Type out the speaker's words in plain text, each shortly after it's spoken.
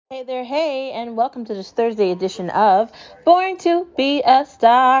Hey there, hey, and welcome to this Thursday edition of Born to Be a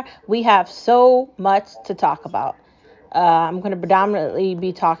Star. We have so much to talk about. I'm going to predominantly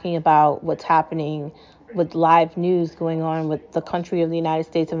be talking about what's happening with live news going on with the country of the United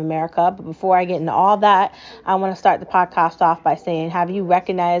States of America. But before I get into all that, I want to start the podcast off by saying, have you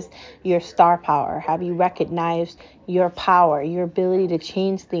recognized your star power? Have you recognized your power, your ability to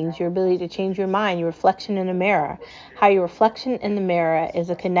change things, your ability to change your mind, your reflection in the mirror? How your reflection in the mirror is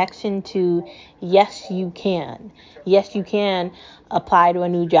a connection to yes, you can. Yes, you can apply to a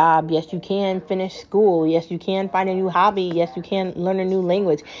new job. Yes, you can finish school. Yes, you can find a new hobby. Yes, you can learn a new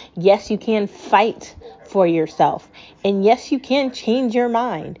language. Yes, you can fight for yourself. And yes, you can change your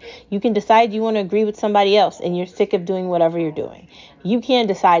mind. You can decide you want to agree with somebody else and you're sick of doing whatever you're doing. You can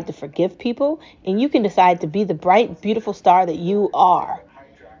decide to forgive people and you can decide to be the bright, beautiful star that you are.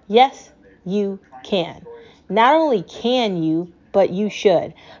 Yes, you can. Not only can you, but you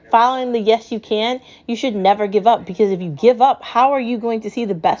should. Following the yes, you can, you should never give up, because if you give up, how are you going to see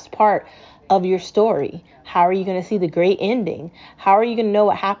the best part of your story? How are you going to see the great ending? How are you going to know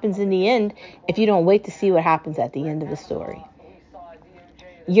what happens in the end if you don't wait to see what happens at the end of the story?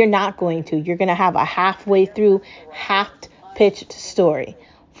 You're not going to. You're going to have a halfway through, half-pitched story.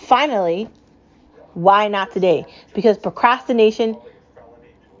 Finally, why not today? Because procrastination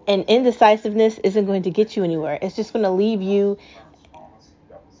and indecisiveness isn't going to get you anywhere. It's just going to leave you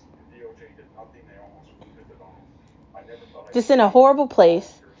just in a horrible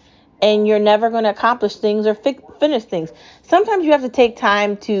place, and you're never going to accomplish things or finish things. Sometimes you have to take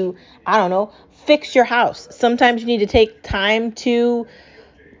time to, I don't know, fix your house. Sometimes you need to take time to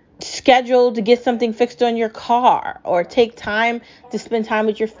schedule to get something fixed on your car, or take time to spend time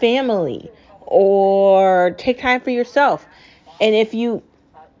with your family, or take time for yourself. And if you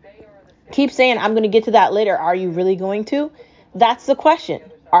keep saying, I'm going to get to that later, are you really going to? That's the question.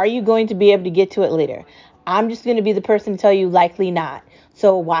 Are you going to be able to get to it later? I'm just going to be the person to tell you likely not.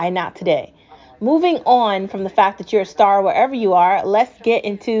 So why not today? Moving on from the fact that you're a star wherever you are, let's get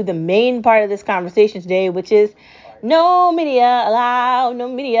into the main part of this conversation today, which is no media allowed, no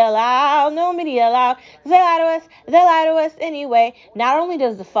media allowed, no media allowed. They lie to us anyway. Not only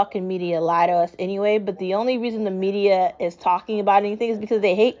does the fucking media lie to us anyway, but the only reason the media is talking about anything is because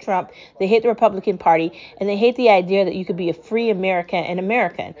they hate Trump, they hate the Republican Party, and they hate the idea that you could be a free American and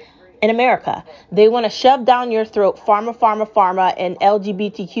American. In America, they want to shove down your throat pharma, and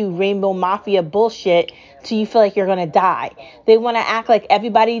LGBTQ rainbow mafia bullshit till you feel like you're going to die. They want to act like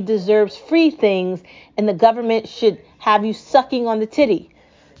everybody deserves free things and the government should have you sucking on the titty.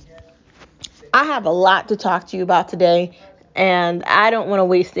 I have a lot to talk to you about today, and I don't want to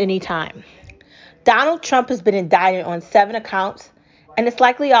waste any time. Donald Trump has been indicted on 7 accounts, and it's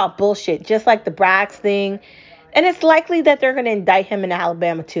likely all bullshit, just like the Brax thing. And it's likely that they're going to indict him in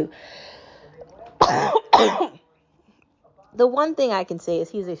Alabama too. The one thing I can say is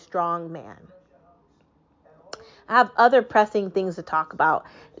he's a strong man. I have other pressing things to talk about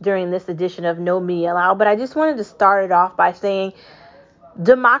during this edition of No Media Allowed, but I just wanted to start it off by saying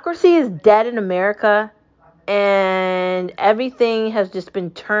democracy is dead in America, and everything has just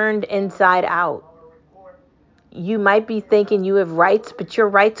been turned inside out. You might be thinking you have rights, but your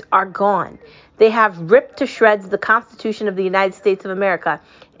rights are gone. They have ripped to shreds the Constitution of the United States of America.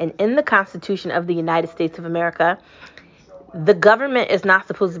 And in the Constitution of the United States of America, the government is not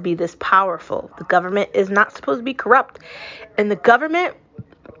supposed to be this powerful. The government is not supposed to be corrupt. And the government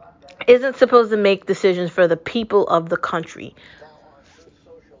isn't supposed to make decisions for the people of the country,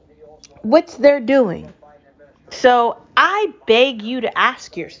 which they're doing. So I beg you to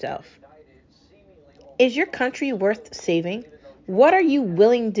ask yourself, is your country worth saving? What are you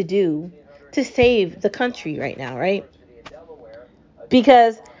willing to do to save the country right now, right?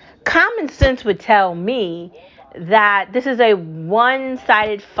 Because common sense would tell me that this is a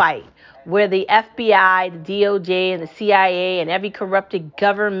one-sided fight where the FBI, the DOJ, and the CIA, and every corrupted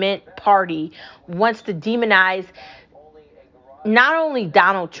government party wants to demonize not only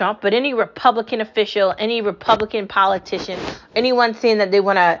Donald Trump, but any Republican official, any Republican politician, anyone saying that they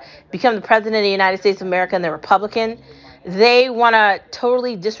want to become the president of the United States of America and they're Republican. They want to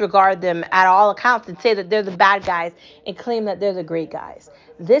totally disregard them at all accounts and say that they're the bad guys and claim that they're the great guys.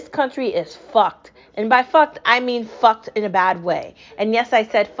 This country is fucked. And by fucked, I mean fucked in a bad way. And yes, I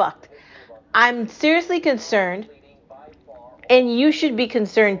said fucked. I'm seriously concerned, and you should be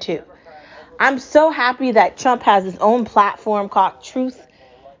concerned too. I'm so happy that Trump has his own platform called Truth.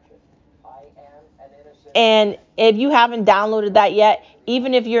 And if you haven't downloaded that yet,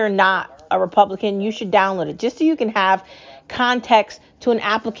 even if you're not a Republican, you should download it just so you can have context to an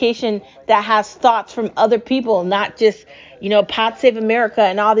application that has thoughts from other people, not just, Pod Save America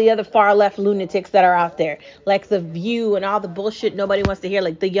and all the other far left lunatics that are out there, like The View and all the bullshit nobody wants to hear,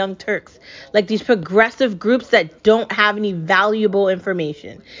 like the Young Turks, like these progressive groups that don't have any valuable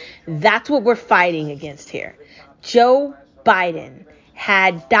information. That's what we're fighting against here. Joe Biden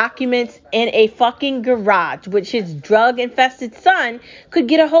had documents in a fucking garage, which his drug-infested son could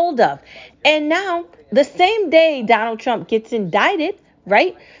get a hold of. And now, the same day Donald Trump gets indicted,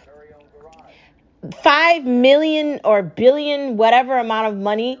 right? 5 million or billion, whatever amount of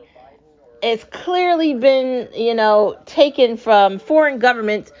money, it's clearly been, taken from foreign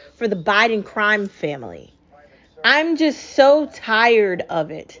governments for the Biden crime family. I'm just so tired of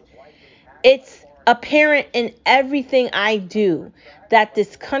it. It's apparent in everything I do that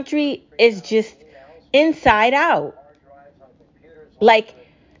this country is just inside out. Like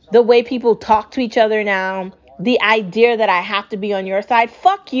the way people talk to each other now, the idea that I have to be on your side.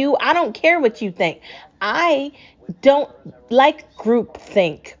 Fuck you. I don't care what you think. I don't like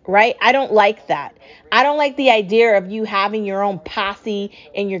groupthink, right? I don't like that. I don't like the idea of you having your own posse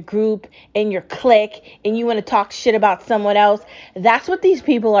in your group, in your clique, and you want to talk shit about someone else. That's what these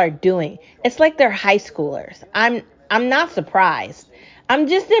people are doing. It's like they're high schoolers. I'm not surprised. I'm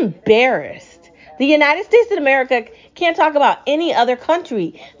just embarrassed. The United States of America can't talk about any other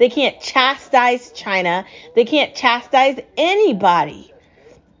country. They can't chastise China. They can't chastise anybody.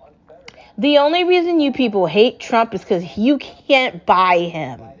 The only reason you people hate Trump is because you can't buy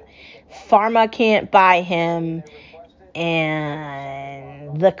him. Pharma can't buy him.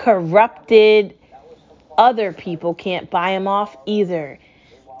 And the corrupted other people can't buy him off either.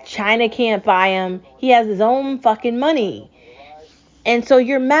 China can't buy him. He has his own fucking money. And so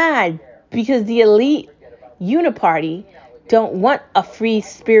you're mad because the elite uniparty don't want a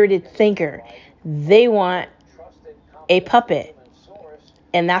free-spirited thinker. They want a puppet.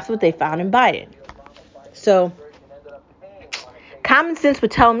 And that's what they found in Biden. So common sense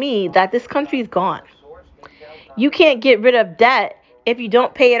would tell me that this country is gone. You can't get rid of debt if you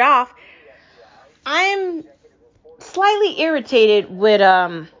don't pay it off. I'm slightly irritated with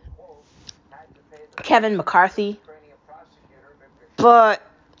Kevin McCarthy, but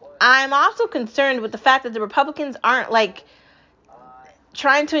I'm also concerned with the fact that the Republicans aren't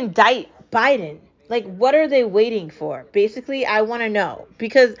trying to indict Biden. What are they waiting for? Basically, I want to know,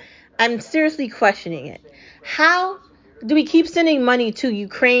 because I'm seriously questioning it. How do we keep sending money to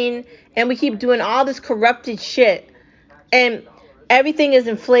Ukraine and we keep doing all this corrupted shit and everything is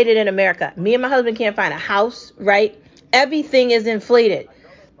inflated in America? Me and my husband can't find a house, right? Everything is inflated.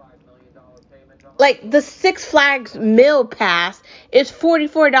 The Six Flags meal pass is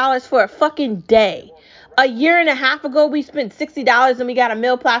 $44 for a fucking day. A year and a half ago, we spent $60 and we got a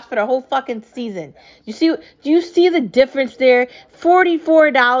meal pass for the whole fucking season. Do you see the difference there?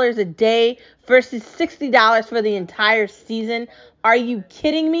 $44 a day versus $60 for the entire season. Are you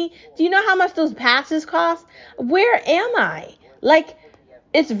kidding me? Do you know how much those passes cost? Where am I?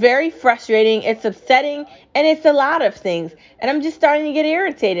 It's very frustrating, it's upsetting, and it's a lot of things. And I'm just starting to get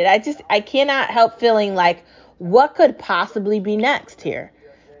irritated. I cannot help feeling like, what could possibly be next here?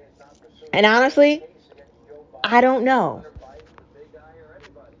 And honestly, I don't know.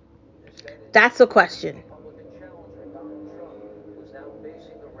 That's the question.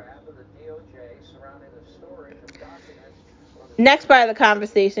 Next part of the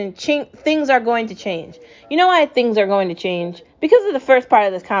conversation, things are going to change. You know why things are going to change? Because of the first part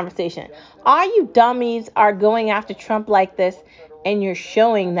of this conversation. All you dummies are going after Trump like this, and you're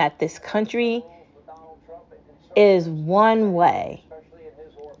showing that this country is one way,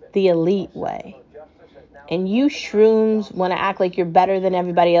 the elite way. And you shrooms want to act like you're better than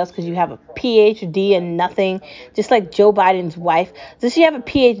everybody else because you have a PhD in nothing, just like Joe Biden's wife. Does she have a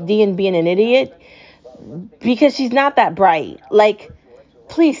PhD in being an idiot? Because she's not that bright.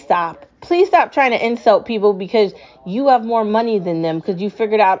 Please stop. Please stop trying to insult people because you have more money than them, because you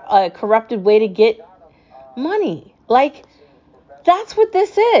figured out a corrupted way to get money. That's what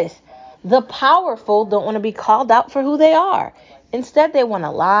this is. The powerful don't want to be called out for who they are. Instead, they want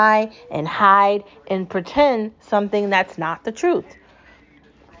to lie and hide and pretend something that's not the truth.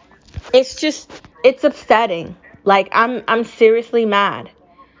 It's upsetting. I'm seriously mad.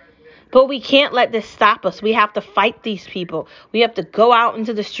 But we can't let this stop us. We have to fight these people. We have to go out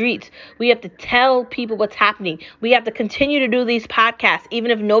into the streets. We have to tell people what's happening. We have to continue to do these podcasts,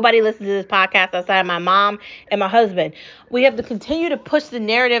 even if nobody listens to this podcast outside of my mom and my husband. We have to continue to push the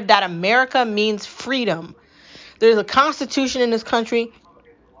narrative that America means freedom. There's a constitution in this country,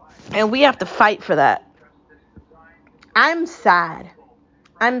 and we have to fight for that. I'm sad.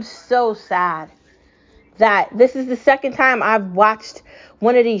 I'm so sad. that this is the second time I've watched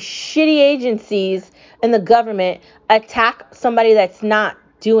one of these shitty agencies in the government attack somebody that's not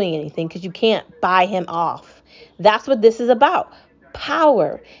doing anything because you can't buy him off. That's what this is about.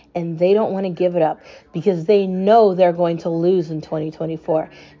 Power. And they don't want to give it up because they know they're going to lose in 2024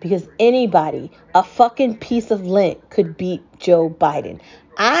 because anybody, a fucking piece of lint, could beat Joe Biden.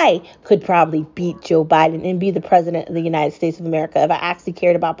 I could probably beat Joe Biden and be the president of the United States of America if I actually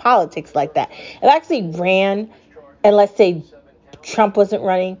cared about politics like that. If I actually ran, and let's say Trump wasn't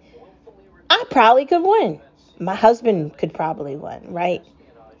running, I probably could win. My husband could probably win, right?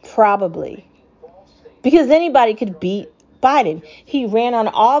 Probably. Because anybody could beat Biden. He ran on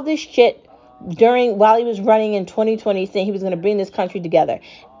all this shit while he was running in 2020, saying he was going to bring this country together.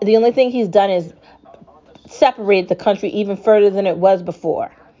 The only thing he's done is separate the country even further than it was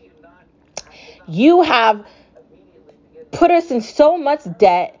before. You have put us in so much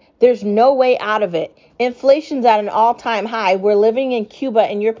debt. There's no way out of it. Inflation's at an all-time high. We're living in Cuba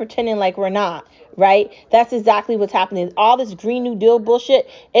and you're pretending like we're not, right? That's exactly what's happening. All this Green New Deal bullshit,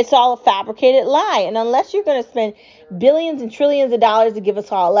 it's all a fabricated lie. And unless you're going to spend billions and trillions of dollars to give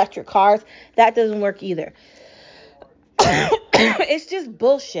us all electric cars, that doesn't work either. It's just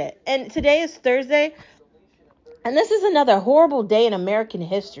bullshit. And today is Thursday, and this is another horrible day in American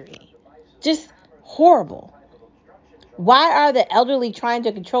history. Just horrible. Why are the elderly trying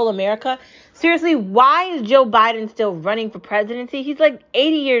to control America? Seriously, why is Joe Biden still running for presidency? He's like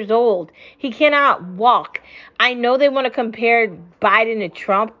 80 years old. He cannot walk. I know they want to compare Biden to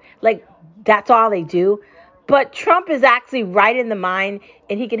Trump. Like, that's all they do. But Trump is actually right in the mind,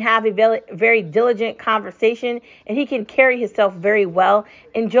 and he can have a very, very diligent conversation, and he can carry himself very well.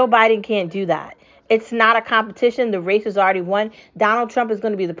 And Joe Biden can't do that. It's not a competition. The race is already won. Donald Trump is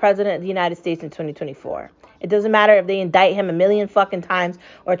going to be the president of the United States in 2024. It doesn't matter if they indict him a million fucking times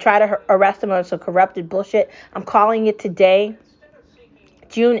or try to arrest him on some corrupted bullshit. I'm calling it today,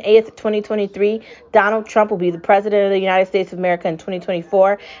 June 8th, 2023. Donald Trump will be the president of the United States of America in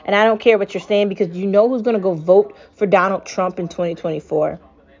 2024. And I don't care what you're saying because you know who's going to go vote for Donald Trump in 2024.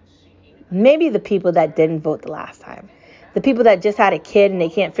 Maybe the people that didn't vote the last time. The people that just had a kid and they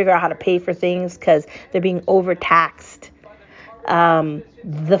can't figure out how to pay for things because they're being overtaxed.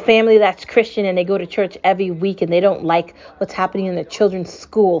 The family that's Christian and they go to church every week and they don't like what's happening in their children's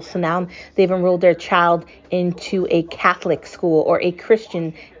school. So now they've enrolled their child into a Catholic school or a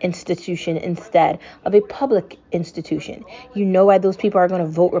Christian institution instead of a public institution. You know why those people are going to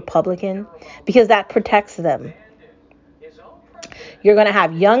vote Republican? Because that protects them. You're going to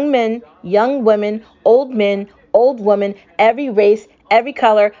have young men, young women, old men, old women, every race, every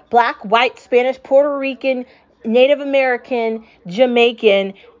color, black, white, Spanish, Puerto Rican, Native American,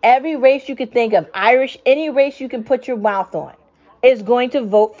 Jamaican, every race you could think of, Irish, any race you can put your mouth on, is going to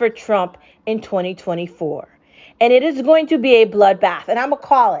vote for Trump in 2024. And it is going to be a bloodbath. And I'm going to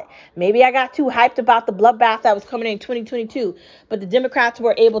call it. Maybe I got too hyped about the bloodbath that was coming in 2022. But the Democrats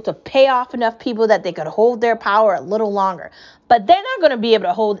were able to pay off enough people that they could hold their power a little longer. But they're not going to be able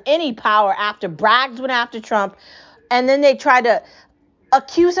to hold any power after Braggs went after Trump. And then they tried to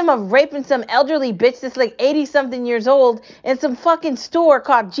accuse him of raping some elderly bitch that's like 80-something years old in some fucking store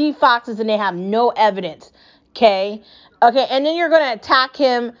called G Fox's and they have no evidence. Okay? And then you're going to attack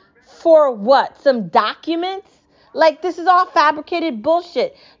him for what? Some documents? Like, this is all fabricated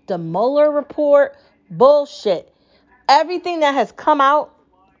bullshit. The Mueller report, bullshit. Everything that has come out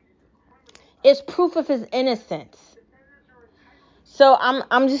is proof of his innocence. So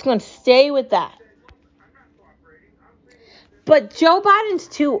I'm just going to stay with that. But Joe Biden's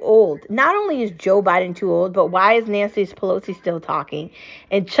too old. Not only is Joe Biden too old, but why is Nancy Pelosi still talking?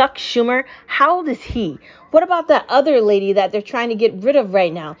 And Chuck Schumer, how old is he? What about that other lady that they're trying to get rid of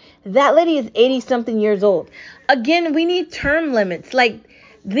right now? That lady is 80-something years old. Again, we need term limits. Like,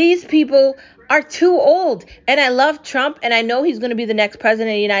 these people are too old. And I love Trump, and I know he's going to be the next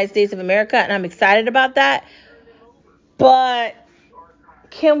president of the United States of America, and I'm excited about that. But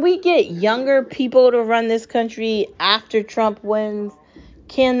can we get younger people to run this country after Trump wins?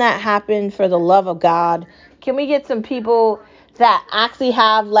 Can that happen for the love of God? Can we get some people that actually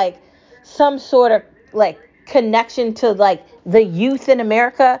have like some sort of like connection to like the youth in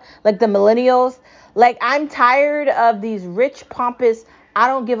America, like the millennials? Like, I'm tired of these rich, pompous, I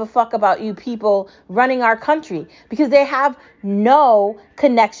don't give a fuck about you people running our country because they have no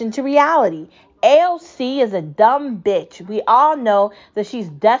connection to reality. AOC is a dumb bitch. We all know that she's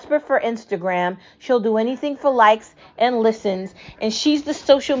desperate for Instagram. She'll do anything for likes and listens. And she's the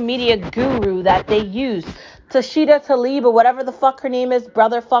social media guru that they use. Tashida Talib or whatever the fuck her name is,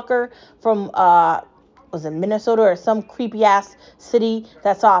 brother fucker from was it Minnesota or some creepy ass city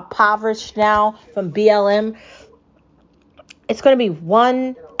that's all impoverished now from BLM. It's going to be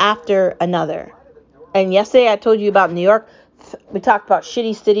one after another. And yesterday I told you about New York. We talked about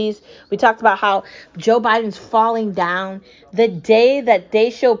shitty cities. We talked about how Joe Biden's falling down. The day that they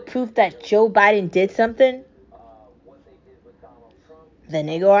show proof that Joe Biden did something, then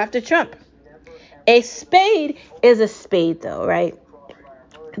they go after Trump. A spade is a spade, though, right?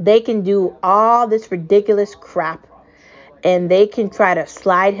 They can do all this ridiculous crap, and they can try to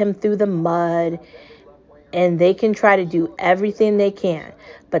slide him through the mud, and they can try to do everything they can,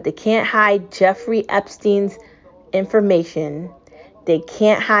 but they can't hide Jeffrey Epstein's information. They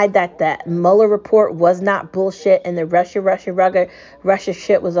can't hide that the Mueller report was not bullshit and the Russia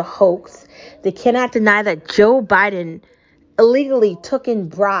shit was a hoax. They cannot deny that Joe Biden illegally took in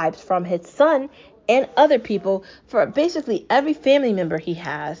bribes from his son and other people for basically every family member he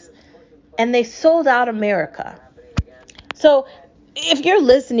has, and they sold out America. So if you're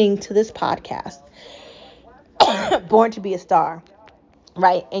listening to this podcast, Born to be a Star,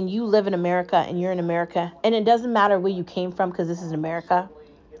 right, and you live in America and you're in America, and it doesn't matter where you came from because this is America,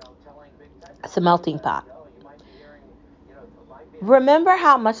 it's a melting pot. Remember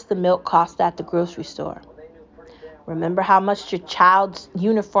how much the milk cost at the grocery store. Remember how much your child's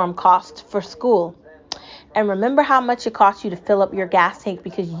uniform cost for school. And remember how much it costs you to fill up your gas tank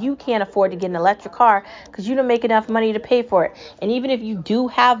because you can't afford to get an electric car because you don't make enough money to pay for it. And even if you do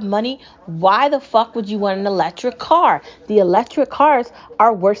have money, why the fuck would you want an electric car? The electric cars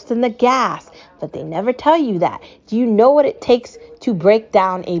are worse than the gas, but they never tell you that. Do you know what it takes to break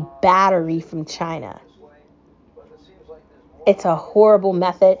down a battery from China? It's a horrible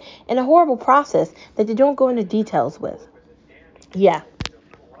method and a horrible process that they don't go into details with. Yeah,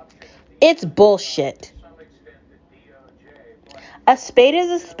 it's bullshit. A spade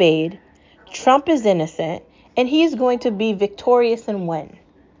is a spade. Trump is innocent, and he's going to be victorious and win.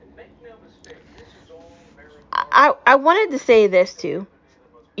 I wanted to say this too.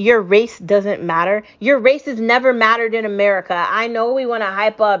 Your race doesn't matter. Your race has never mattered in America. I know we want to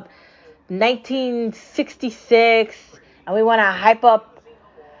hype up 1966, and we want to hype up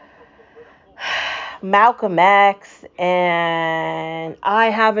Malcolm X and I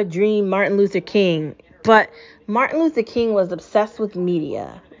Have a Dream, Martin Luther King. But Martin Luther King was obsessed with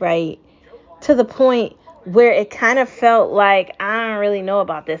media, right? To the point where it kind of felt like, I don't really know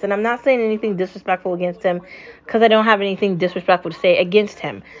about this. And I'm not saying anything disrespectful against him because I don't have anything disrespectful to say against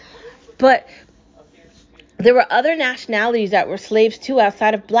him. But there were other nationalities that were slaves too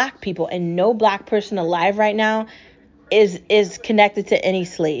outside of black people. And no black person alive right now is connected to any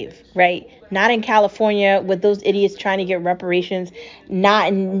slave, right? Not in California with those idiots trying to get reparations. Not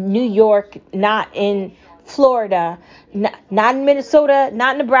in New York. Not in Florida. Not in Minnesota.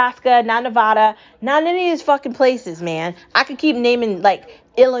 Not in Nebraska. Not Nevada. Not in any of these fucking places, man. I could keep naming like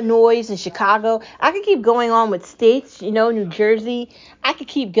Illinois and Chicago. I could keep going on with states, New Jersey. I could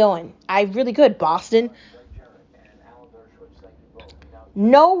keep going. I really could. Boston.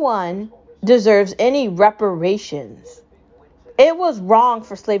 No one deserves any reparations. It was wrong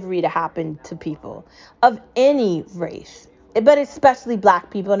for slavery to happen to people of any race, but especially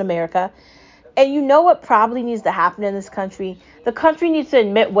black people in America. And you know what probably needs to happen in this country? The country needs to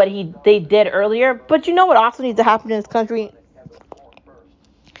admit what they did earlier, but you know what also needs to happen in this country?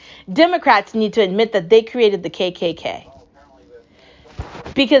 Democrats need to admit that they created the KKK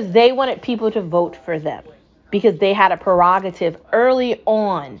because they wanted people to vote for them, because they had a prerogative early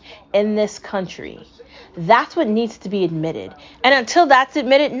on in this country. That's what needs to be admitted. And until that's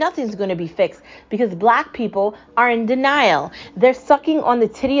admitted, nothing's going to be fixed because black people are in denial. They're sucking on the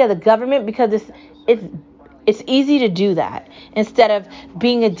titty of the government because it's easy to do that instead of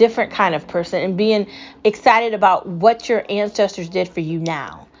being a different kind of person and being excited about what your ancestors did for you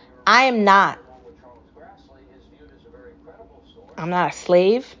now. I am not. I'm not a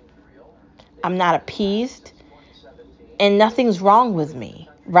slave. I'm not appeased. And nothing's wrong with me,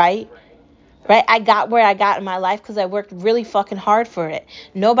 right? Right? I got where I got in my life because I worked really fucking hard for it.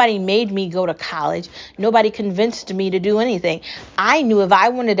 Nobody made me go to college. Nobody convinced me to do anything. I knew if I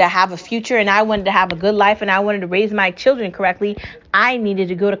wanted to have a future and I wanted to have a good life and I wanted to raise my children correctly, I needed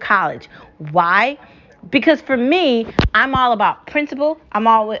to go to college. Why? Because for me, I'm all about principle. I'm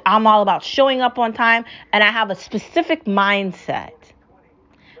all about showing up on time, and I have a specific mindset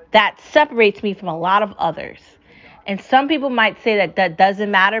that separates me from a lot of others. And some people might say that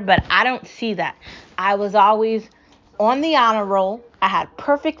doesn't matter, but I don't see that. I was always on the honor roll. I had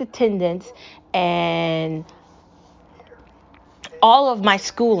perfect attendance and all of my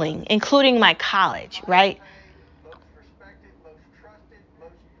schooling, including my college, right?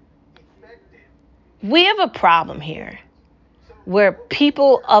 We have a problem here where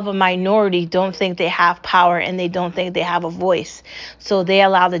people of a minority don't think they have power and they don't think they have a voice. So they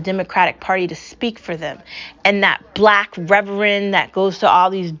allow the Democratic Party to speak for them. And that black reverend that goes to all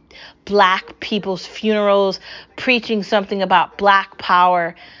these black people's funerals preaching something about black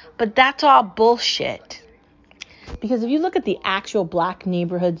power. But that's all bullshit. Because if you look at the actual black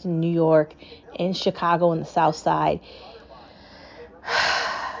neighborhoods in New York, in Chicago, and the South Side,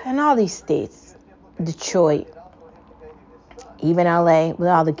 and all these states, Detroit, even LA, with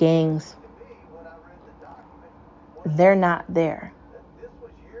all the gangs, they're not there.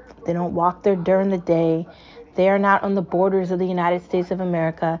 They don't walk there during the day. They are not on the borders of the United States of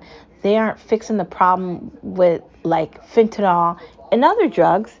America. They aren't fixing the problem with like fentanyl and other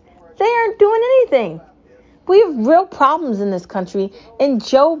drugs. They aren't doing anything. We have real problems in this country, and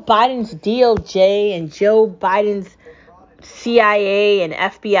Joe Biden's DOJ and Joe Biden's CIA and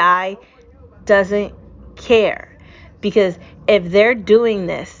FBI doesn't care. Because if they're doing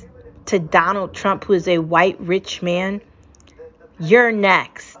this to Donald Trump, who is a white rich man, you're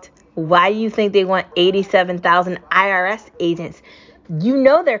next. Why do you think they want 87,000 IRS agents? You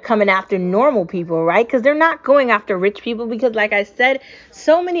know they're coming after normal people, right? Because they're not going after rich people. Because like I said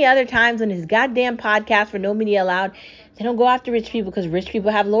so many other times on his goddamn podcast for No Media Allowed, they don't go after rich people because rich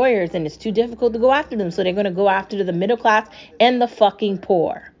people have lawyers and it's too difficult to go after them. So they're going to go after the middle class and the fucking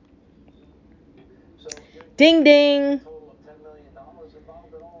poor. Ding, ding.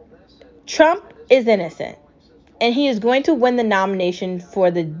 Trump is innocent. And he is going to win the nomination for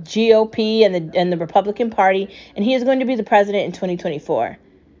the GOP and the Republican Party. And he is going to be the president in 2024.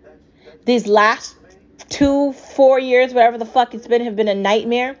 These last 4 years, whatever the fuck it's been, have been a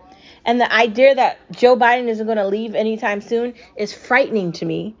nightmare. And the idea that Joe Biden isn't going to leave anytime soon is frightening to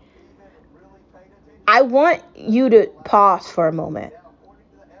me. I want you to pause for a moment.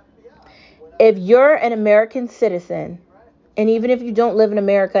 If you're an American citizen, and even if you don't live in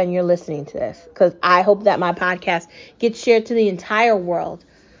America and you're listening to this, because I hope that my podcast gets shared to the entire world,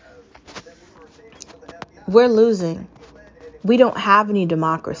 we're losing. We don't have any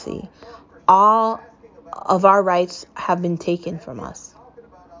democracy. All of our rights have been taken from us.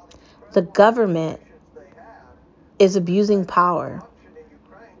 The government is abusing power.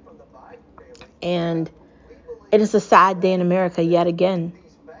 And it is a sad day in America yet again.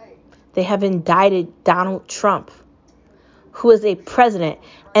 They have indicted Donald Trump, who is a president,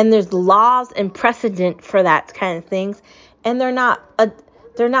 and there's laws and precedent for that kind of things, and they're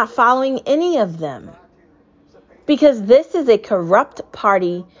not following any of them, because this is a corrupt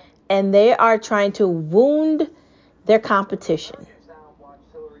party and they are trying to wound their competition.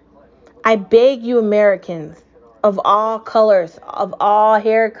 I beg you, Americans of all colors, of all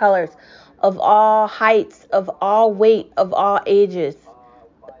hair colors, of all heights, of all weight, of all ages,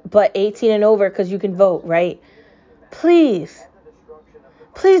 but 18 and over, because you can vote, right? Please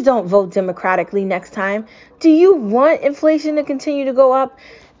don't vote democratically next time. Do you want inflation to continue to go up?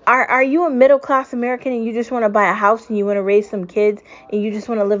 Are you a middle class American and you just want to buy a house and you want to raise some kids and you just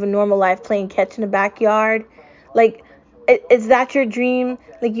want to live a normal life playing catch in the backyard? Like, is that your dream?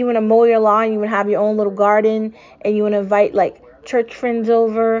 Like, you want to mow your lawn, you want to have your own little garden, and you want to invite like church friends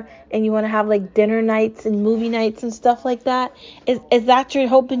over, and you want to have like dinner nights and movie nights and stuff like that? Is that your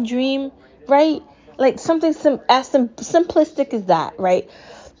hope and dream, right? Like something as simplistic as that, right?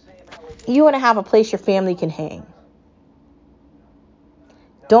 You want to have a place your family can hang.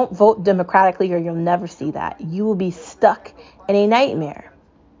 Don't vote democratically or you'll never see that. You will be stuck in a nightmare.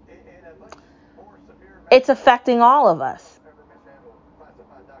 It's affecting all of us.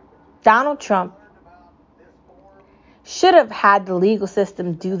 Donald Trump should have had the legal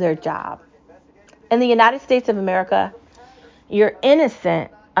system do their job. In the United States of America, you're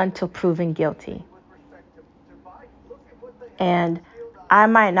innocent until proven guilty. And I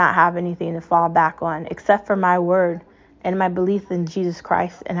might not have anything to fall back on except for my word and my belief in Jesus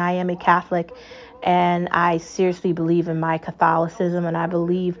Christ. And I am a Catholic, and I seriously believe in my Catholicism, and I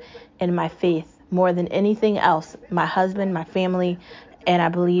believe in my faith more than anything else. My husband, my family, and I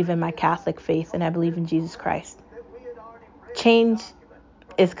believe in my Catholic faith, and I believe in Jesus Christ. Change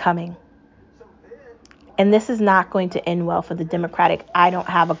is coming. And this is not going to end well for the Democratic I don't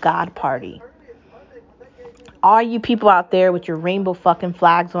have a God party. All you people out there with your rainbow fucking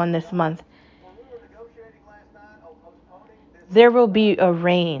flags on this month, there will be a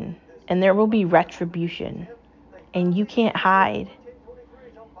rain and there will be retribution, and you can't hide.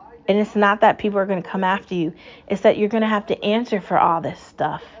 And it's not that people are going to come after you. It's that you're going to have to answer for all this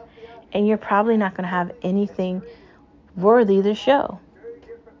stuff, and you're probably not going to have anything worthy to show.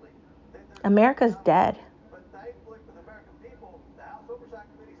 America's dead.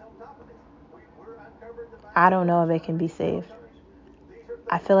 I don't know if it can be saved.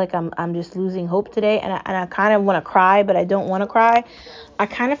 I feel like I'm just losing hope today, and I kind of want to cry, but I don't want to cry. I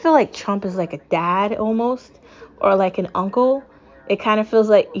kind of feel like Trump is like a dad almost, or like an uncle. It kind of feels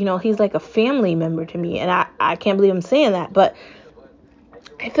like, he's like a family member to me, and I can't believe I'm saying that, but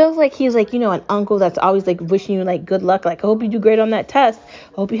it feels like he's like, an uncle that's always like wishing you like good luck. Like, I hope you do great on that test.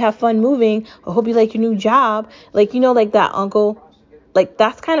 I hope you have fun moving. I hope you like your new job. Like, like that uncle. Like,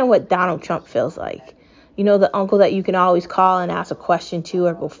 that's kind of what Donald Trump feels like. The uncle that you can always call and ask a question to,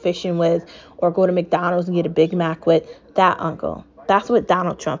 or go fishing with, or go to McDonald's and get a Big Mac with. That uncle. That's what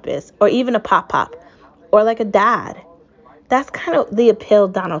Donald Trump is. Or even a pop, or like a dad. That's kind of the appeal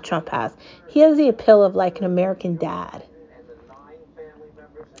Donald Trump has. He has the appeal of like an American dad.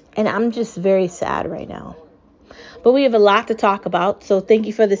 And I'm just very sad right now. But we have a lot to talk about. So thank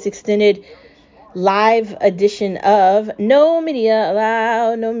you for this extended live edition of No Media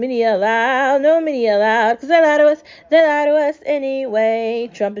Allowed, No Media Allowed, No Media Allowed. Because they lie to us anyway.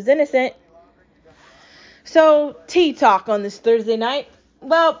 Trump is innocent. So, tea talk on this Thursday night.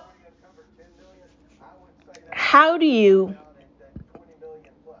 Well, how do you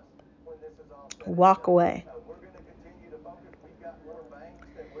walk away?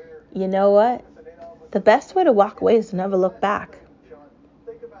 You know what? The best way to walk away is to never look back.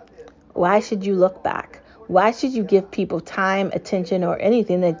 Why should you look back? Why should you give people time, attention, or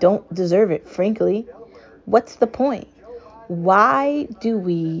anything that don't deserve it, frankly? What's the point? Why do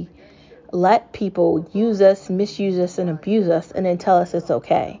we let people use us, misuse us, and abuse us, and then tell us it's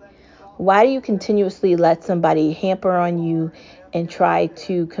okay? Why do you continuously let somebody hamper on you and try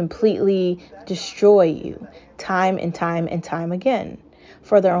to completely destroy you time and time and time again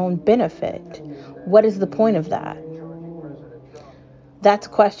for their own benefit? What is the point of that? That's a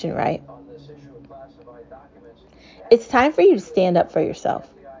question, right? It's time for you to stand up for yourself.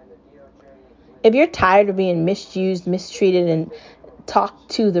 If you're tired of being misused, mistreated, and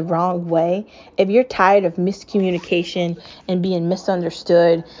talked to the wrong way, if you're tired of miscommunication and being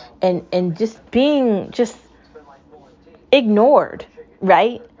misunderstood and just being just ignored,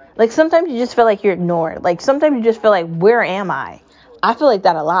 right? Like, sometimes you just feel like you're ignored. Like, sometimes you just feel like, where am I? I feel like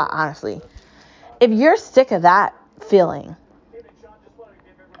that a lot, honestly. If you're sick of that feeling,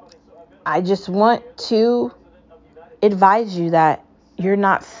 I just want to advise you that you're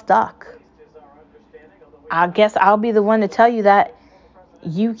not stuck. I guess I'll be the one to tell you that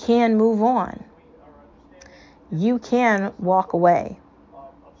you can move on. You can walk away.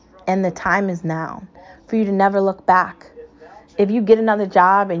 And the time is now for you to never look back. If you get another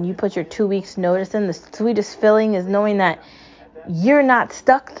job and you put your 2 weeks notice in, the sweetest feeling is knowing that you're not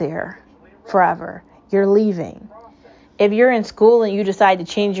stuck there forever. You're leaving. If you're in school and you decide to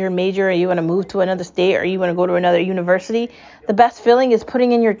change your major, or you want to move to another state, or you want to go to another university, the best feeling is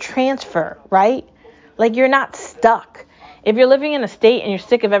putting in your transfer, right? Like, you're not stuck. If you're living in a state and you're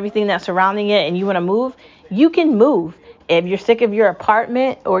sick of everything that's surrounding it and you want to move, you can move. If you're sick of your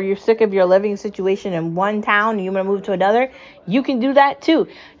apartment, or you're sick of your living situation in one town and you want to move to another, you can do that too.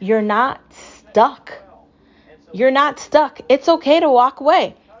 You're not stuck. You're not stuck. It's okay to walk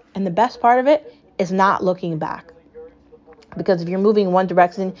away. And the best part of it is not looking back. Because if you're moving in one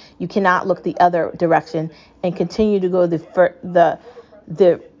direction, you cannot look the other direction and continue to go the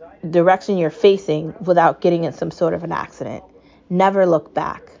direction you're facing without getting in some sort of an accident. Never look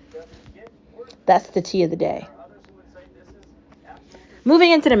back. That's the tea of the day.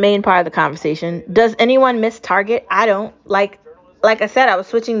 Moving into the main part of the conversation, does anyone miss Target? I don't. Like I said, I was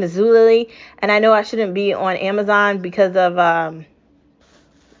switching to Zulily, and I know I shouldn't be on Amazon because of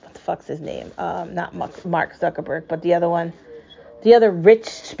what the fuck's his name? Not Mark Zuckerberg, but the other one. The other rich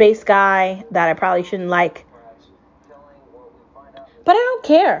space guy that I probably shouldn't like. But I don't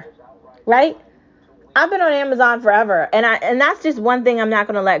care, right? I've been on Amazon forever, and that's just one thing I'm not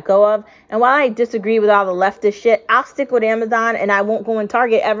going to let go of. And while I disagree with all the leftist shit, I'll stick with Amazon, and I won't go in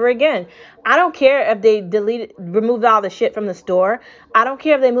Target ever again. I don't care if they removed all the shit from the store. I don't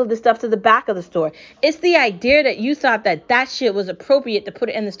care if they moved the stuff to the back of the store. It's the idea that you thought that shit was appropriate to put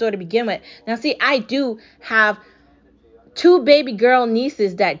it in the store to begin with. Now, see, I do have 2 baby girl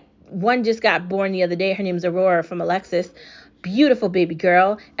nieces that one just got born the other day. Her name's Aurora from Alexis. Beautiful baby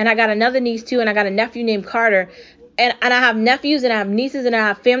girl. And I got another niece too, and I got a nephew named Carter. And I have nephews, and I have nieces, and I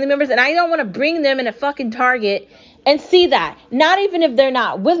have family members, and I don't want to bring them in a fucking Target and see that. Not even if they're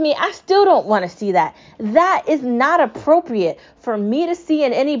not with me, I still don't want to see that. That is not appropriate for me to see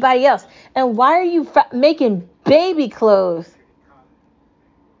in anybody else. And why are you making baby clothes?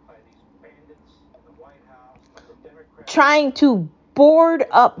 Trying to board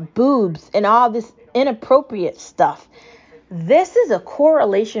up boobs and all this inappropriate stuff. This is a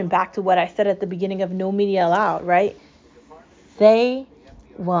correlation back to what I said at the beginning of No Media Allowed, right? They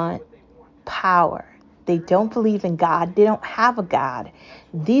want power. They don't believe in God. They don't have a God.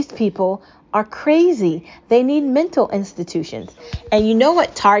 These people are crazy. They need mental institutions. And you know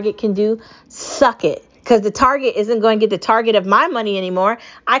what Target can do? Suck it. Because the Target isn't going to get the target of my money anymore.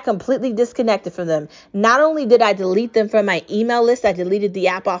 I completely disconnected from them. Not only did I delete them from my email list, I deleted the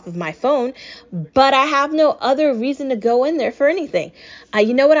app off of my phone, but I have no other reason to go in there for anything.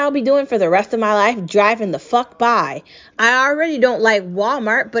 You know what I'll be doing for the rest of my life? Driving the fuck by. I already don't like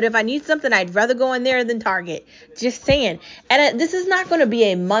Walmart, but if I need something, I'd rather go in there than Target. Just saying. And this is not going to be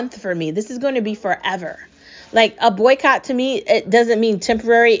a month for me. This is going to be forever. Like a boycott to me, it doesn't mean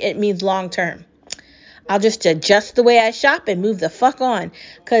temporary. It means long term. I'll just adjust the way I shop and move the fuck on.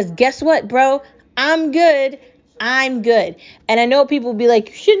 Because guess what, bro? I'm good. I'm good. And I know people will be like,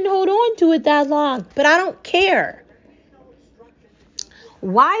 you shouldn't hold on to it that long. But I don't care.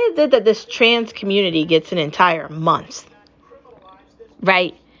 Why is it that this trans community gets an entire month?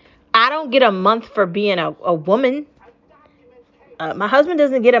 Right? I don't get a month for being a woman. My husband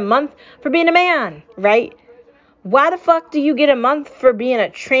doesn't get a month for being a man. Right? Why the fuck do you get a month for being a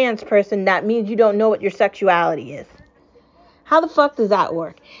trans person? That means you don't know what your sexuality is. How the fuck does that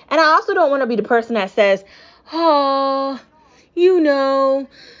work? And I also don't want to be the person that says, oh, you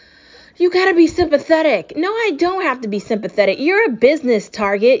gotta be sympathetic. No, I don't have to be sympathetic. You're a business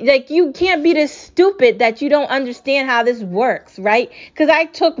target. Like, you can't be this stupid that you don't understand how this works, right? Because I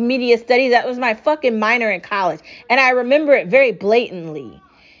took media studies. That was my fucking minor in college. And I remember it very blatantly.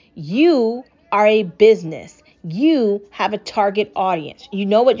 You are a business. You have a target audience. You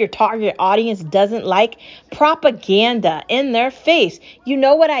know what your target audience doesn't like? Propaganda in their face. You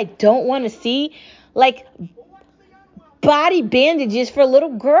know what I don't want to see? Like body bandages for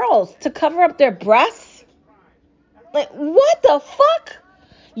little girls to cover up their breasts. Like, what the fuck?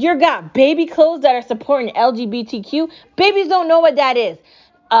 You got baby clothes that are supporting LGBTQ. Babies don't know what that is.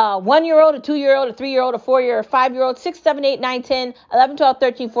 1-year-old, a 2-year-old, a 3-year-old, a 4-year-old, a 5-year-old, 6, 7, 8, 9, 10, 11, 12,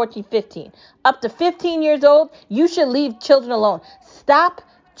 13, 14, 15. Up to 15 years old, you should leave children alone. Stop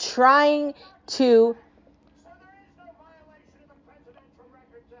trying to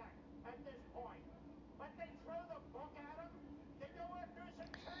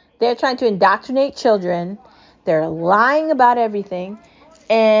They're trying to indoctrinate children. They're lying about everything.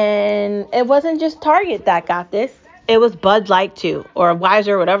 And it wasn't just Target that got this. It was Bud Light too, or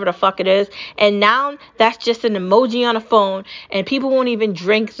Wiser, whatever the fuck it is. And now that's just an emoji on a phone, and people won't even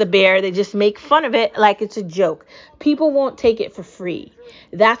drink the beer. They just make fun of it like it's a joke. People won't take it for free.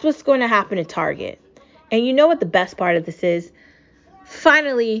 That's what's going to happen at Target. And you know what the best part of this is?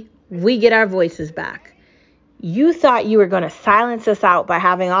 Finally, we get our voices back. You thought you were going to silence us out by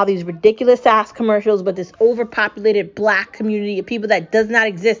having all these ridiculous ass commercials, but this overpopulated black community of people that does not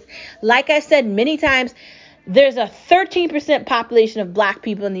exist. Like I said many times, there's a 13% population of black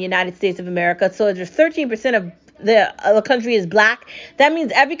people in the United States of America. So if there's 13% of the country is black, that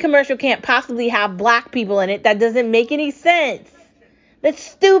means every commercial can't possibly have black people in it. That doesn't make any sense. That's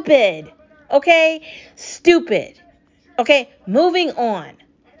stupid. Okay? Stupid. Okay? Moving on.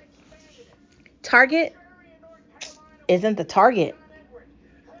 Target isn't the target.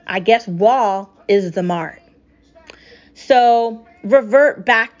 I guess Wall is the mart. So revert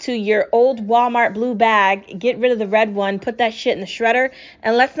back to your old Walmart blue bag, get rid of the red one, put that shit in the shredder,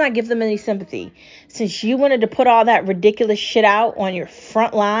 and let's not give them any sympathy. Since you wanted to put all that ridiculous shit out on your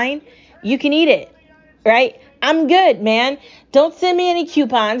front line, you can eat it, right? I'm good, man. Don't send me any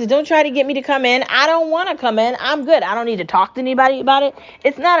coupons. Don't try to get me to come in. I don't want to come in. I'm good. I don't need to talk to anybody about it.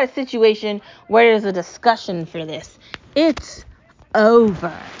 It's not a situation where there's a discussion for this. It's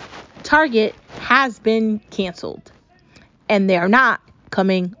over. Target has been canceled, and they are not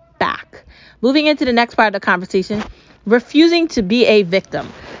coming back. Moving into the next part of the conversation, refusing to be a victim.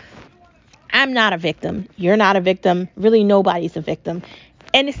 I'm not a victim. You're not a victim. Really, nobody's a victim.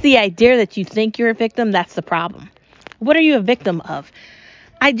 And it's the idea that you think you're a victim that's the problem. What are you a victim of?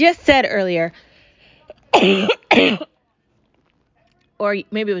 I just said earlier, or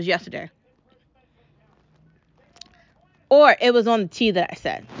maybe it was yesterday, or it was on the tea that I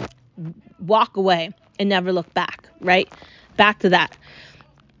said, walk away and never look back, right? Back to that.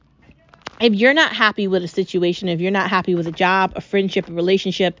 If you're not happy with a situation, if you're not happy with a job, a friendship, a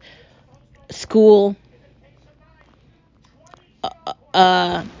relationship, school,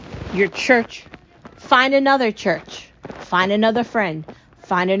 your church, find another church, find another friend,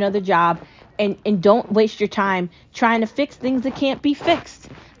 find another job, and don't waste your time trying to fix things that can't be fixed.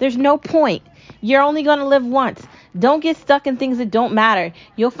 There's no point. You're only going to live once. Don't get stuck in things that don't matter.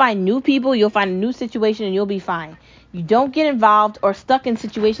 You'll find new people, you'll find a new situation, and you'll be fine. You don't get involved or stuck in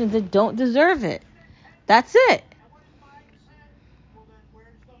situations that don't deserve it. That's it.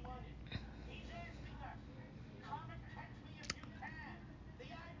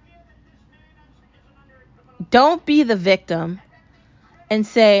 Don't be the victim and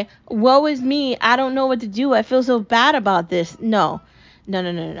say, woe is me, I don't know what to do, I feel so bad about this. No.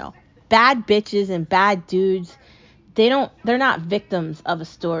 No. Bad bitches and bad dudes, they're not victims of a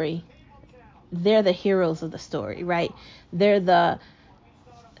story. They're the heroes of the story, right? They're the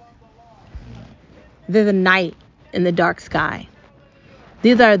night in the dark sky.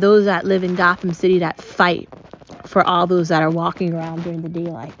 These are those that live in Gotham City that fight for all those that are walking around during the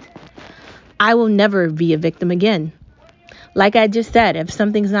daylight. I will never be a victim again. Like I just said, if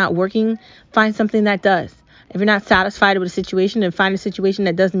something's not working, find something that does. If you're not satisfied with a situation, then find a situation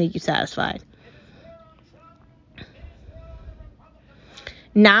that does make you satisfied.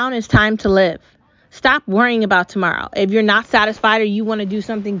 Now is time to live. Stop worrying about tomorrow. If you're not satisfied or you want to do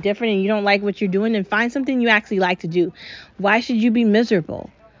something different and you don't like what you're doing, then find something you actually like to do. Why should you be miserable?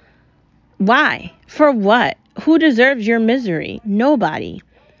 Why? For what? Who deserves your misery? Nobody.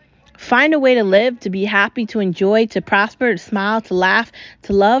 Find a way to live, to be happy, to enjoy, to prosper, to smile, to laugh,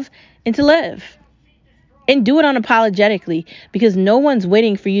 to love, and to live. And do it unapologetically, because no one's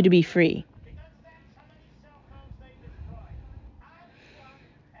waiting for you to be free.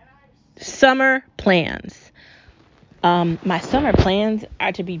 Summer plans. My summer plans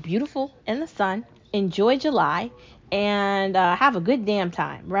are to be beautiful in the sun, enjoy July, and have a good damn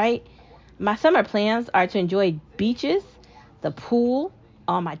time, right? My summer plans are to enjoy beaches, the pool,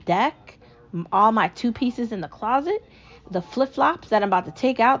 on my deck, all my two pieces in the closet, the flip-flops that I'm about to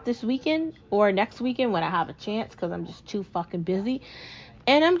take out this weekend or next weekend when I have a chance because I'm just too fucking busy.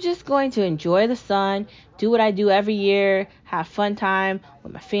 And I'm just going to enjoy the sun, do what I do every year, have fun time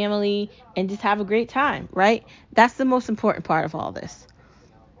with my family, and just have a great time, right? That's the most important part of all this.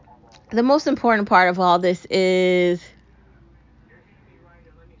 The most important part of all this is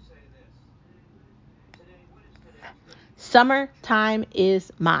summertime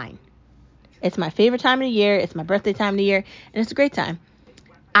is mine. It's my favorite time of the year. It's my birthday time of the year. And it's a great time.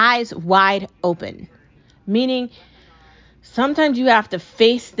 Eyes wide open. Meaning, sometimes you have to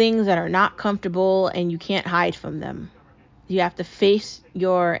face things that are not comfortable and you can't hide from them. You have to face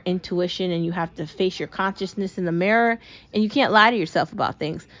your intuition and you have to face your consciousness in the mirror, and you can't lie to yourself about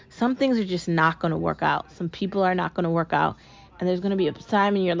things. Some things are just not going to work out. Some people are not going to work out. And there's going to be a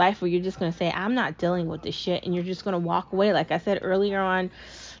time in your life where you're just going to say, I'm not dealing with this shit. And you're just going to walk away, like I said earlier on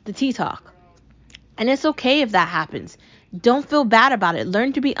the Tea Talk. And it's okay if that happens. Don't feel bad about it.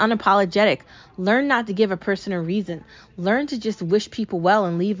 Learn to be unapologetic. Learn not to give a person a reason. Learn to just wish people well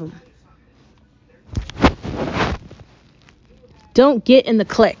and leave them. Don't get in the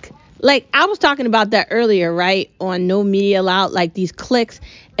clique. Like, I was talking about that earlier, right? On No Media Allowed, like these cliques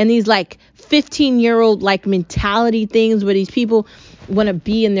and these like 15-year-old like mentality things where these people want to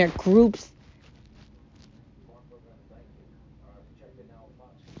be in their groups.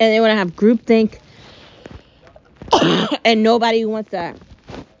 And they want to have groupthink. And nobody wants to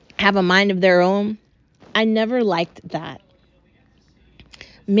have a mind of their own. I never liked that.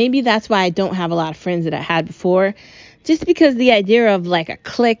 Maybe that's why I don't have a lot of friends that I had before. Just because the idea of like a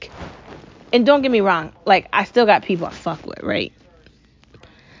clique, and don't get me wrong, like I still got people I fuck with, right?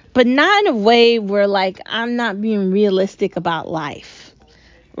 But not in a way where like I'm not being realistic about life,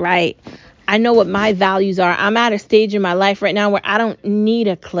 right? I know what my values are. I'm at a stage in my life right now where I don't need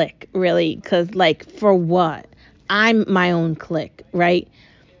a clique, really, because like for what? I'm my own clique, right?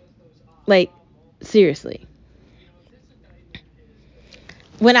 Like, seriously.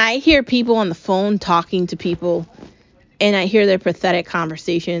 When I hear people on the phone talking to people and I hear their pathetic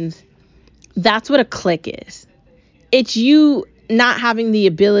conversations, that's what a clique is. It's you not having the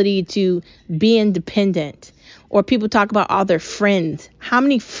ability to be independent. Or people talk about all their friends. How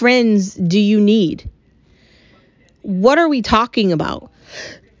many friends do you need? What are we talking about?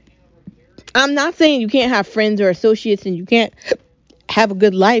 I'm not saying you can't have friends or associates and you can't have a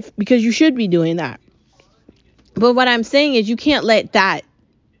good life, because you should be doing that. But what I'm saying is you can't let that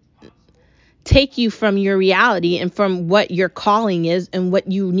take you from your reality and from what your calling is and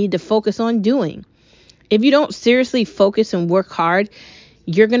what you need to focus on doing. If you don't seriously focus and work hard,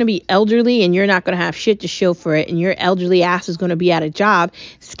 you're going to be elderly and you're not going to have shit to show for it. And your elderly ass is going to be at a job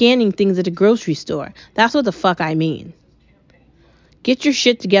scanning things at the grocery store. That's what the fuck I mean. Get your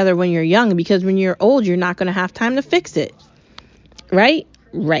shit together when you're young, because when you're old, you're not going to have time to fix it. Right?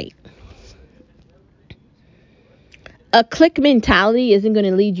 Right. A clique mentality isn't going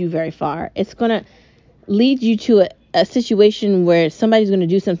to lead you very far. It's going to lead you to a situation where somebody's going to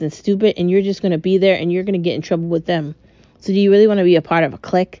do something stupid and you're just going to be there and you're going to get in trouble with them. So do you really want to be a part of a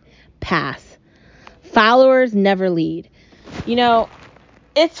clique? Pass. Followers never lead.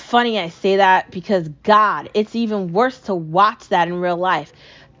 It's funny I say that because, God, it's even worse to watch that in real life.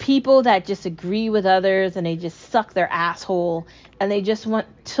 People that just agree with others and they just suck their asshole and they just want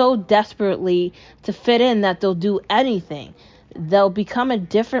so desperately to fit in that they'll do anything. They'll become a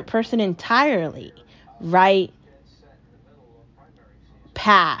different person entirely, right?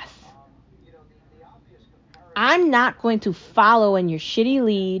 Pass. I'm not going to follow in your shitty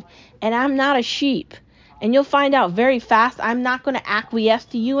lead, and I'm not a sheep. And you'll find out very fast I'm not going to acquiesce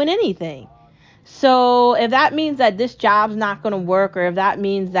to you in anything. So if that means that this job's not going to work, or if that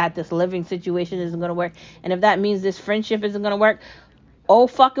means that this living situation isn't going to work, and if that means this friendship isn't going to work, oh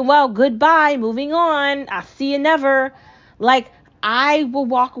fucking well, goodbye, moving on. I'll see you never. Like, I will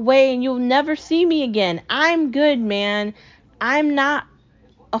walk away and you'll never see me again. I'm good, man. I'm not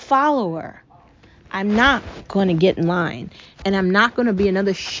a follower. I'm not going to get in line. And I'm not going to be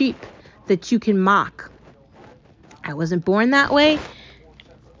another sheep that you can mock. I wasn't born that way.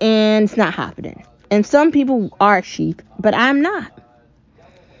 And it's not happening. And some people are sheep, but I'm not.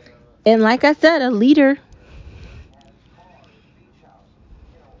 And like I said, a leader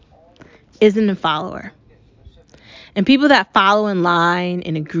isn't a follower. And people that follow in line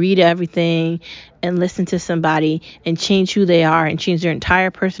and agree to everything and listen to somebody and change who they are and change their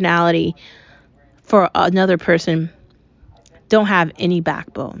entire personality for another person don't have any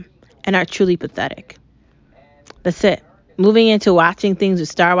backbone and are truly pathetic. That's it. Moving into watching things with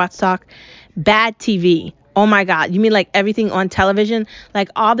Star Watch Talk. Bad TV. Oh my God. You mean like everything on television? Like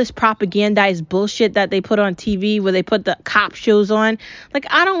all this propagandized bullshit that they put on TV where they put the cop shows on? Like,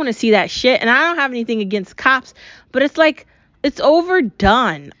 I don't want to see that shit. And I don't have anything against cops, but it's like, it's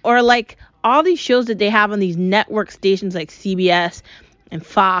overdone. Or like all these shows that they have on these network stations like CBS and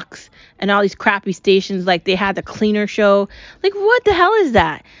Fox and all these crappy stations. Like they had the Cleaner Show. Like, what the hell is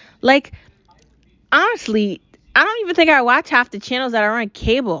that? Like, honestly, I don't even think I watch half the channels that are on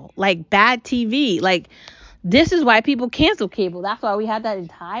cable, like bad TV. Like, this is why people cancel cable. That's why we had that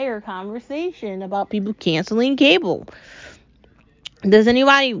entire conversation about people canceling cable. Does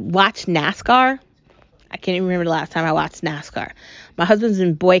anybody watch NASCAR? I can't even remember the last time I watched NASCAR. My husband's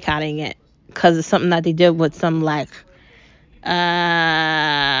been boycotting it because of something that they did with some, like,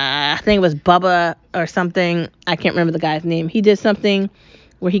 I think it was Bubba or something. I can't remember the guy's name. He did something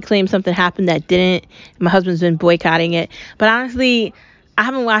where he claimed something happened that didn't. My husband's been boycotting it. But honestly, I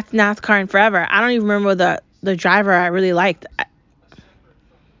haven't watched NASCAR in forever. I don't even remember the driver I really liked.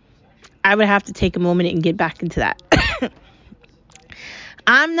 I would have to take a moment and get back into that.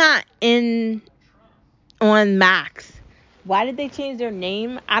 I'm not in on Max. Why did they change their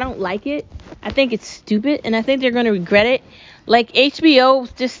name? I don't like it. I think it's stupid, and I think they're going to regret it. Like,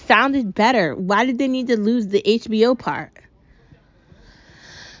 HBO just sounded better. Why did they need to lose the HBO part?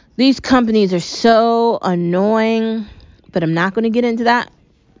 These companies are so annoying, but I'm not going to get into that.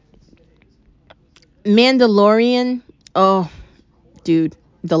 Mandalorian. Oh, dude.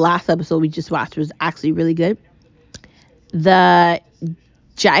 The last episode we just watched was actually really good. The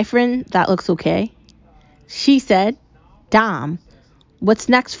gryphon, that looks okay. She said, Dom, what's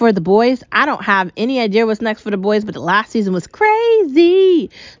next for the boys? I don't have any idea what's next for the boys, but the last season was crazy.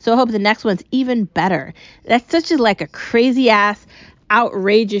 So I hope the next one's even better. That's such a crazy ass,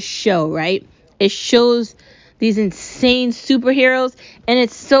 outrageous show, right? It shows these insane superheroes, and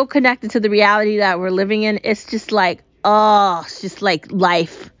it's so connected to the reality that we're living in. It's just like, oh, it's just like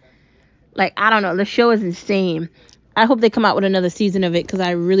life. Like, I don't know. The show is insane. I hope they come out with another season of it because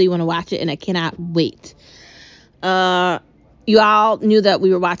I really want to watch it and I cannot wait. You all knew that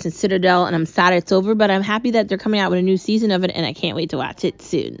we were watching Citadel, and I'm sad it's over, but I'm happy that they're coming out with a new season of it, and I can't wait to watch it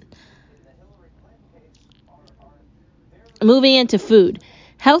soon. Moving into food.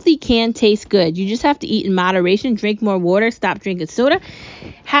 Healthy can taste good. You just have to eat in moderation, drink more water, stop drinking soda,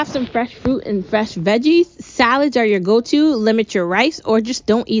 have some fresh fruit and fresh veggies. Salads are your go-to. Limit your rice, or just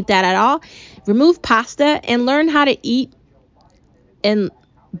don't eat that at all. Remove pasta and learn how to eat and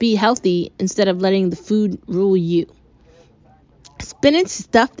be healthy instead of letting the food rule you. Spinach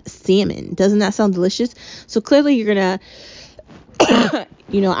stuffed salmon. Doesn't that sound delicious? So clearly you're going to,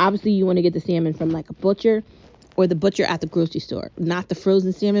 obviously you want to get the salmon from like a butcher or the butcher at the grocery store. Not the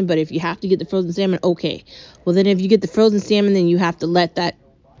frozen salmon, but if you have to get the frozen salmon, okay. Well, then if you get the frozen salmon, then you have to let that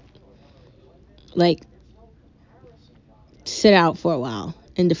sit out for a while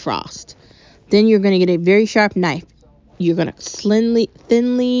and defrost. Then you're going to get a very sharp knife. You're going to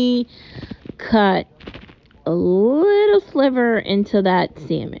thinly cut a little sliver into that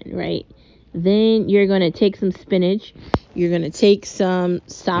salmon, right? Then you're going to take some spinach. You're going to take some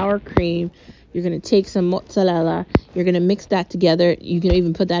sour cream. You're going to take some mozzarella. You're going to mix that together. You can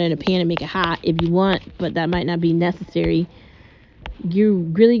even put that in a pan and make it hot if you want, but that might not be necessary. You're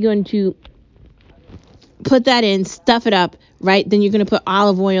really going to put that in, stuff it up, right? Then you're going to put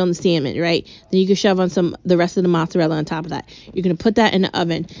olive oil on the salmon, right? Then you can shove on the rest of the mozzarella on top of that. You're going to put that in the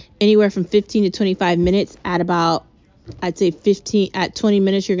oven anywhere from 15 to 25 minutes at about, I'd say 20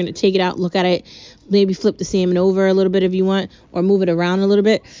 minutes. You're going to take it out, look at it, maybe flip the salmon over a little bit if you want, or move it around a little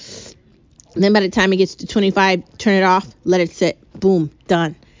bit. And then by the time it gets to 25, turn it off, let it sit. Boom,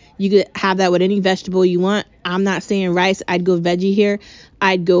 done. You could have that with any vegetable you want. I'm not saying rice. I'd go veggie here.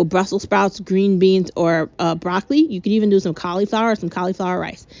 I'd go Brussels sprouts, green beans, or broccoli. You could even do some cauliflower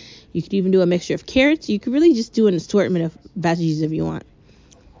rice. You could even do a mixture of carrots. You could really just do an assortment of veggies if you want.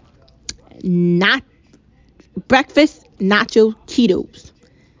 Not breakfast nacho Cheetos.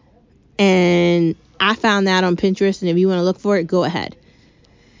 And I found that on Pinterest, and if you want to look for it, go ahead.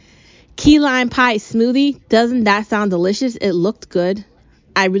 Key lime pie smoothie. Doesn't that sound delicious? It looked good.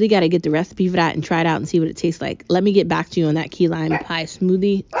 I really got to get the recipe for that and try it out and see what it tastes like. Let me get back to you on that key lime pie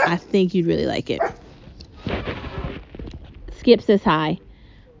smoothie. I think you'd really like it. Skip says hi.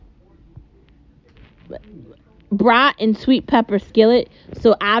 Brat and sweet pepper skillet.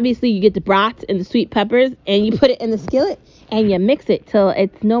 So obviously you get the brats and the sweet peppers and you put it in the skillet and you mix it till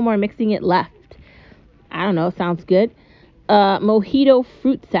it's no more mixing it left. I don't know. Sounds good. Mojito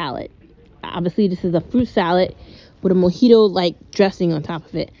fruit salad. Obviously this is a fruit salad with a mojito like dressing on top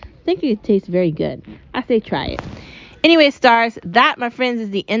of it. I think it tastes very good. I say try it. Anyway, stars, that, my friends, is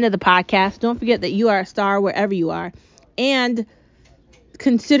the end of the podcast. Don't forget that you are a star wherever you are. And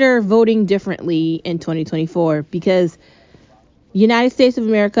consider voting differently in 2024 because United States of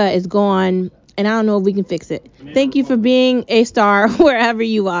America is gone and I don't know if we can fix it. Thank you for being a star wherever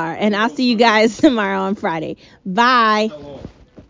you are. And I'll see you guys tomorrow on Friday. Bye.